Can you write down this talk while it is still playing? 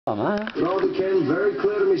It all became very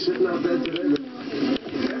clear to me sitting out there today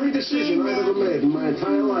that every decision I've ever made in my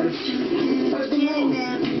entire life has been wrong.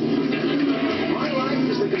 My life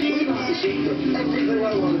is the complete opposite of everything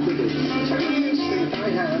I wanted to be. Every instinct I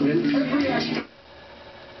have in every aspect.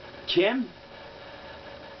 Kim?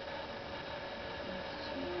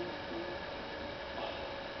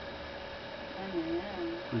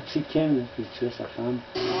 Tu Kim, puis tu es sa femme.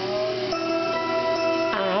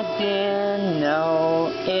 I didn't know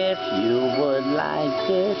if you would like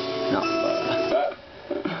this. No.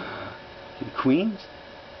 Queens?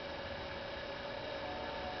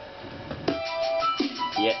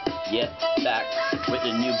 Yeah, back with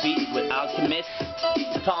the new beat with Alchemist.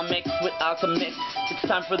 Tom Mix with Alchemist. It's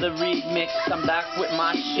time for the remix. I'm back with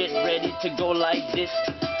my shit ready to go like this.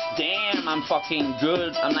 Damn, I'm fucking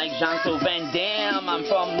good. I'm like Jean-Claude Van Damme. I'm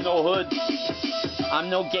from no hood. I'm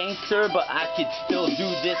no gangster, but I could still do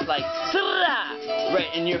this like right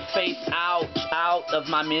in your face. Ouch, out of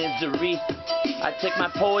my misery. I take my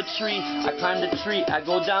poetry, I climb the tree, I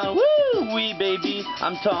go down, woo wee baby.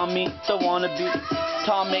 I'm Tommy, the wannabe.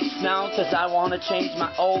 Tom Mix now, cause I wanna change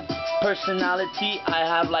my old personality. I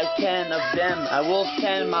have like 10 of them. I will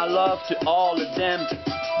send my love to all of them.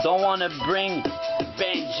 Don't wanna bring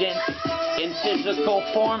vengeance in physical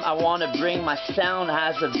form. I wanna bring my sound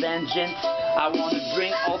as a vengeance. I wanna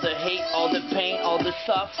bring all the hate, all the pain, all the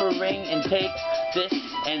suffering, and take this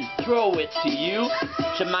and throw it to you.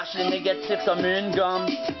 Je mâche les négatifs comme une gomme.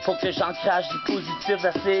 Faut que j'en crache du positif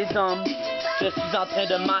vers ces hommes. Je suis en train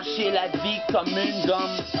de mâcher la vie comme une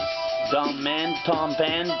gomme. Dumb man, Tom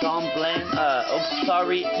Band, Tom Bland. Oops,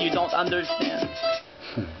 sorry, you don't understand.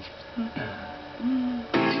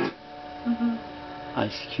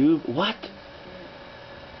 Ice Cube, what?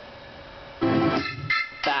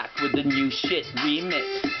 Back with the new shit remix.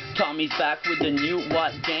 Tommy's back with the new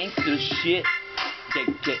what gangster shit. Get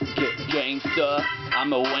gangster.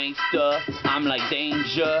 I'm a wankster. I'm like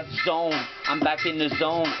danger zone. I'm back in the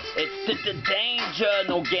zone. It's the danger.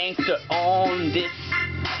 No gangster on this.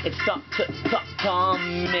 It's Tom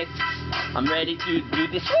Mix. I'm ready to do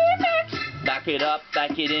this remix. Back it up,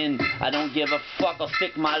 back it in. I don't give a fuck. I'll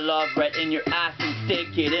stick my love right in your ass and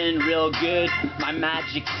stick it in real good. My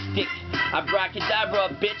magic stick.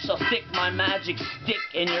 Abracadabra, bitch. I'll stick my magic stick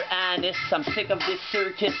in your anus. I'm sick of this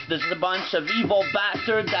circus. There's a bunch of evil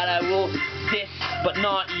bastards that I will diss, but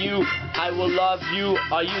not you. I will love you.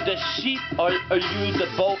 Are you the sheep or are you the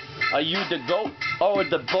boat? Are you the goat or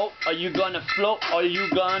the boat? Are you gonna float or are you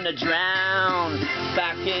gonna drown?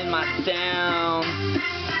 Back in my sound.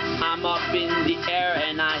 I'm up in the air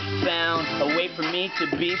and I found a way for me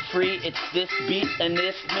to be free. It's this beat and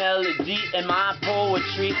this melody and my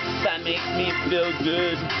poetry that makes me feel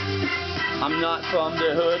good. I'm not from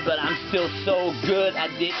the hood, but I'm still so good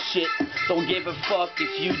at this shit. Don't give a fuck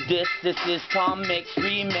if you diss. This is Tom Mix,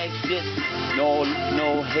 remix this.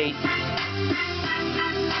 No hate.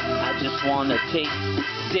 I just wanna take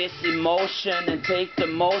this emotion and take the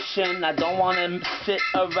motion. I don't wanna sit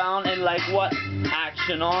around and like what?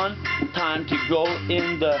 Action on. Time to go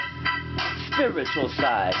in the spiritual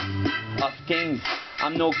side of things.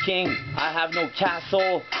 I'm no king, I have no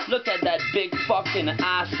castle. Look at that big fucking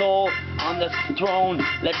asshole on the throne.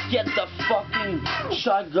 Let's get the fucking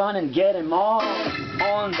shotgun and get him all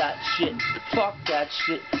on that shit. Fuck that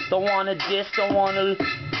shit. Don't wanna diss, don't wanna...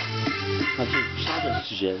 Ok, change de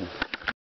sujet.